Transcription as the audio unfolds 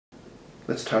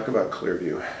Let's talk about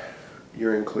Clearview.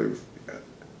 You're in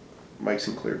Mike's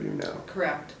in Clearview now.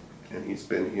 Correct. And he's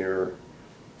been here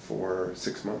for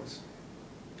 6 months.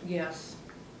 Yes.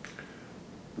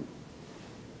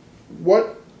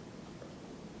 What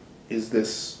is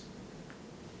this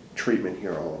treatment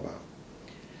here all about?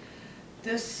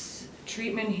 This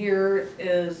treatment here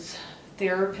is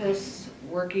therapists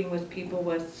working with people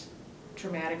with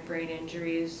traumatic brain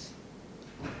injuries.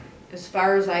 As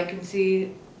far as I can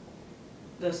see,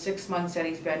 the 6 months that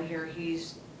he's been here,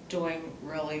 he's doing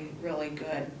really, really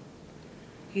good.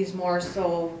 He's more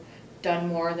so done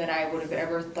more than I would have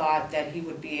ever thought that he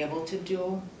would be able to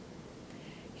do.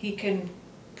 He can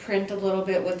print a little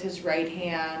bit with his right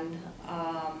hand.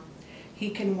 He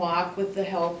can walk with the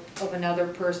help of another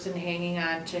person hanging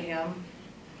on to him.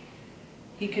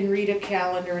 He can read a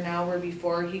calendar now, where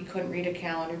before he couldn't read a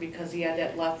calendar because he had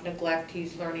that left neglect.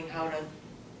 He's learning how to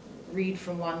read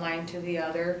from one line to the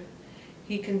other.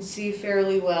 He can see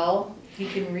fairly well. He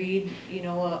can read, an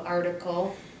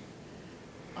article.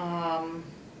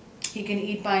 He can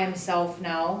eat by himself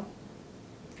now,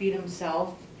 feed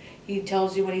himself. He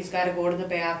tells you when he's got to go to the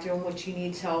bathroom, which he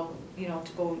needs help,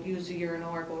 to go use the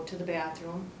urinal or go to the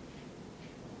bathroom.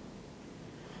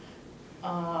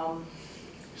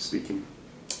 Speaking?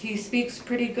 He speaks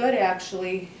pretty good,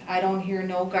 actually. I don't hear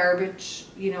no garbage,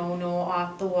 no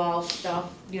off the wall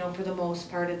stuff. For the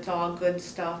most part, it's all good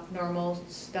stuff, normal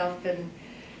stuff. And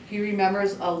he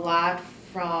remembers a lot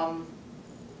from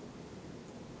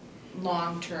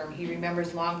long term. He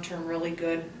remembers long term really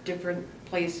good, different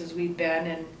places we've been.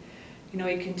 And,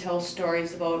 he can tell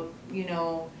stories about,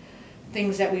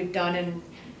 things that we've done and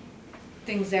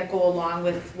things that go along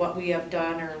with what we have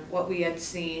done or what we had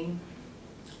seen.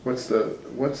 What's the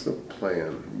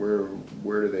plan?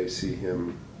 Where do they see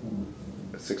him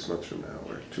 6 months from now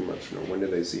or 2 months from now? When do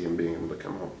they see him being able to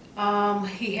come home?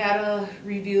 He had a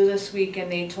review this week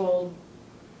and they told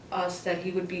us that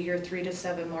he would be here 3 to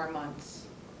 7 more months.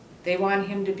 They want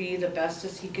him to be the best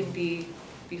as he can be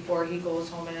before he goes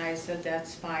home, and I said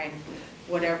that's fine.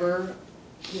 Whatever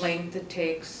length it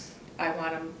takes, I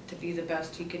want him to be the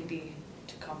best he can be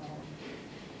to come home.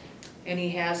 And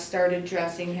he has started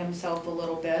dressing himself a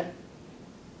little bit.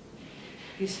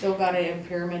 He's still got an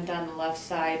impairment on the left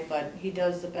side, but he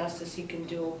does the best as he can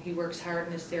do. He works hard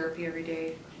in his therapy every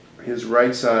day. His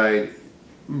right side,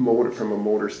 from a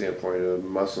motor standpoint, a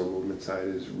muscle movement side,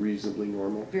 is reasonably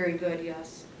normal. Very good,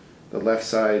 yes. The left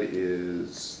side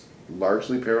is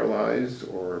largely paralyzed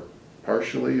or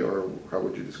partially, or how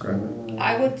would you describe it?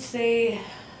 I would say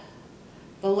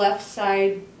the left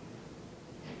side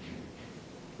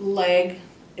leg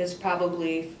is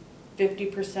probably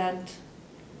 50%.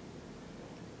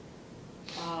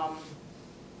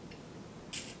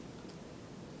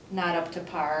 Not up to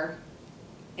par.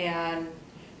 And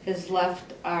his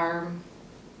left arm,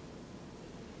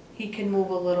 he can move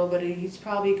a little bit. He's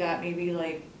probably got maybe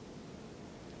like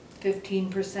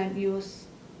 15% use.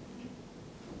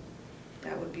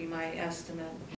 That would be my estimate.